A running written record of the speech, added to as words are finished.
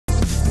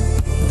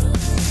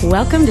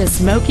Welcome to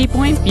Smokey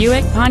Point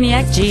Buick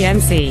Pontiac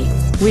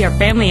GMC. We are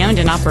family owned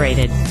and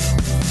operated.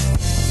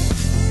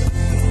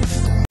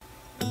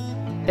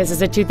 This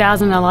is a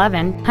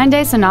 2011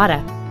 Hyundai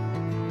Sonata.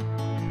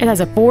 It has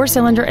a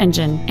 4-cylinder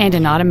engine and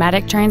an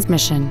automatic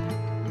transmission.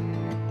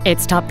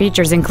 Its top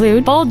features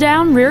include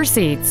fold-down rear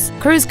seats,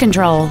 cruise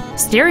control,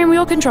 steering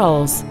wheel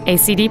controls, a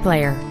CD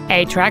player,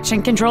 a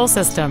traction control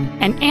system,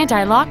 an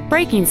anti-lock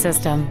braking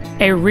system,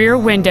 a rear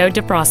window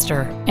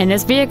defroster, and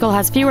this vehicle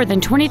has fewer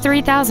than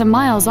 23,000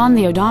 miles on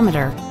the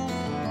odometer.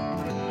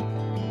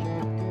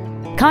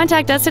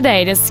 Contact us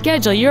today to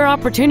schedule your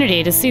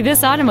opportunity to see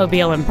this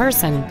automobile in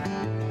person.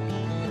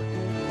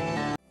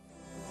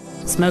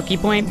 Smokey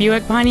Point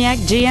Buick Pontiac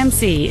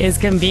GMC is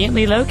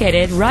conveniently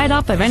located right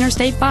off of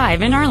Interstate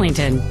 5 in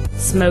Arlington.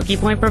 Smokey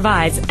Point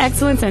provides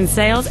excellence in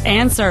sales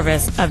and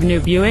service of new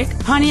Buick,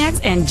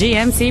 Pontiacs, and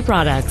GMC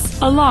products,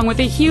 along with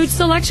a huge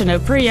selection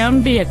of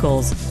pre-owned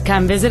vehicles.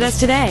 Come visit us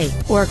today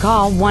or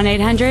call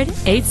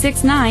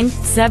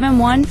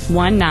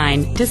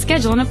 1-800-869-7119 to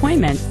schedule an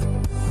appointment.